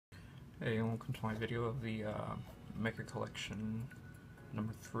Hey, and welcome to my video of the Mecha collection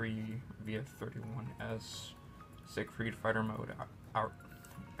number 3 VF-31S Siegfried fighter mode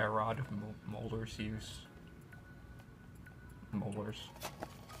Arad molars use molars,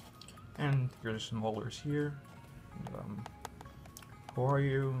 and there's molars here. Who are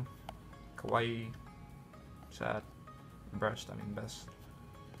you? Kawaii, sad, breast. I mean best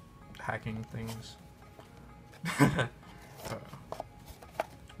hacking things.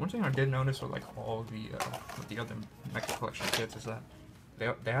 One thing I did notice with like all the other Mecha collection kits is that they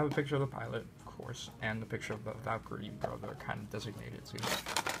have a picture of the pilot, of course, and the picture of the Valkyrie brother kind of designated too.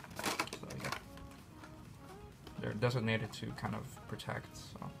 So yeah, they're designated to kind of protect.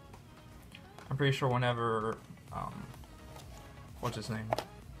 So I'm pretty sure whenever what's his name,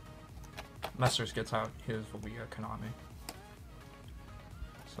 Messers gets out, his will be a Konami.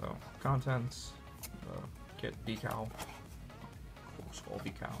 So contents, kit decal. Skull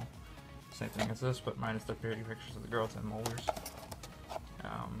decal. Same thing as this, but minus the pretty pictures of the girls and molars.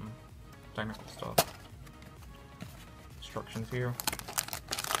 Technical stuff. Instructions here.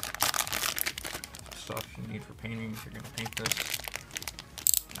 Stuff you need for painting if you're going to paint this.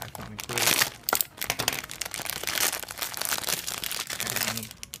 Knife not included. And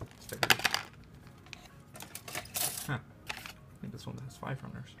stickers. Huh. I think this one has 5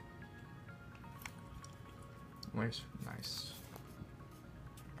 runners. Anyways, nice.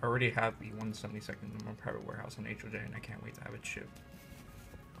 I already have the 172nd in my private warehouse in HOJ, and I can't wait to have it shipped.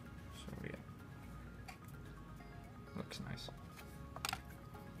 So yeah, looks nice.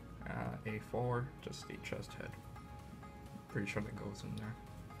 A4, just the chest head. Pretty sure that goes in there.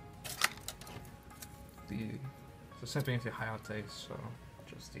 The same thing as the Hayate, so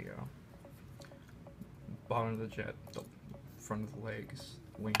just the bottom of the jet, the front of the legs,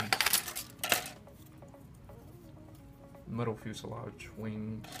 wings. Middle fuselage,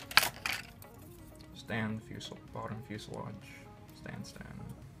 wing, stand, bottom fuselage, stand,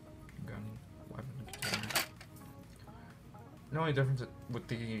 gun, weapon, container. The only difference with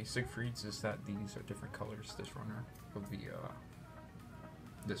the Siegfrieds is that these are different colors. This runner will be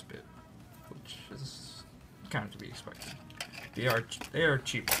this bit, which is kind of to be expected. They are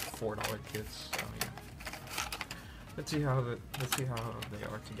cheap, $4 kits. So yeah, let's see how they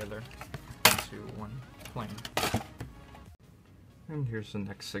are together into one plane. And here's the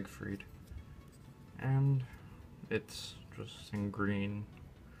next Siegfried, and it's just in green.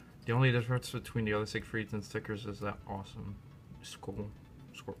 The only difference between the other Siegfrieds and stickers is that awesome skull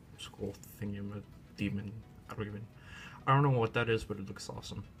thingy, demon. I don't know what that is, but it looks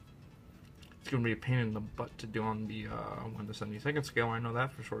awesome. It's gonna be a pain in the butt to do on the 1/72 scale. I know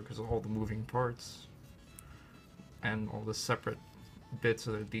that for sure because of all the moving parts and all the separate bits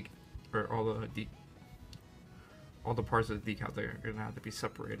of the all the parts of the decal there are gonna have to be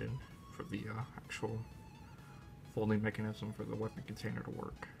separated for the actual folding mechanism for the weapon container to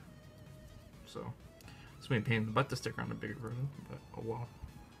work. So it's gonna be a pain in the butt to stick around a bigger version, but oh well.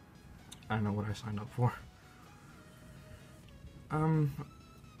 I know what I signed up for. The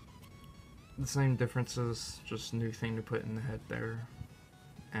same differences, just new thing to put in the head there,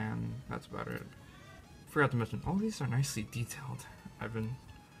 and that's about it. Forgot to mention, all these are nicely detailed. I've been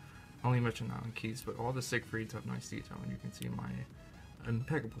only mentioned that on keys, but all the Siegfrieds have nice detail, and you can see my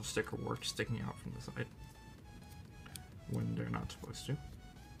impeccable sticker work sticking out from the side when they're not supposed to.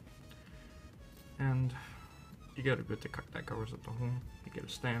 And you get a bit that covers up the hole. You get a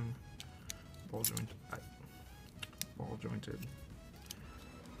stand, ball jointy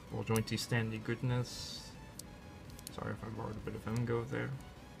standy goodness. Sorry if I borrowed a bit of Emgo there,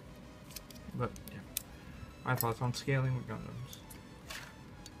 but yeah, my thoughts on scaling with Gundams.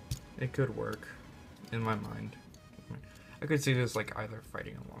 It could work, in my mind. I could see this like either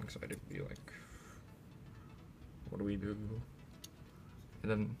fighting alongside it, be like, what do we do? And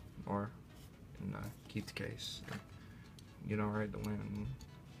then, or in Keith's case, you know, right, the win,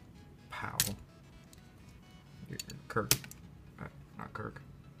 pow. Kirk, not Kirk.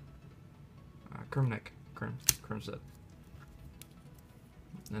 Kerm's dead.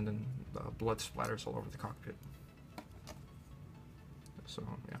 And then the blood splatters all over the cockpit. So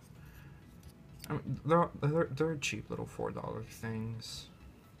yeah. I mean, they're cheap little $4 things.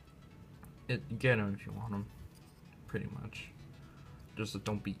 Get them if you want them, pretty much. Just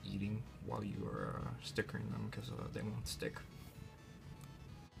don't be eating while you are stickering them, because they won't stick.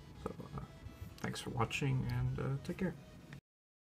 So thanks for watching, and take care.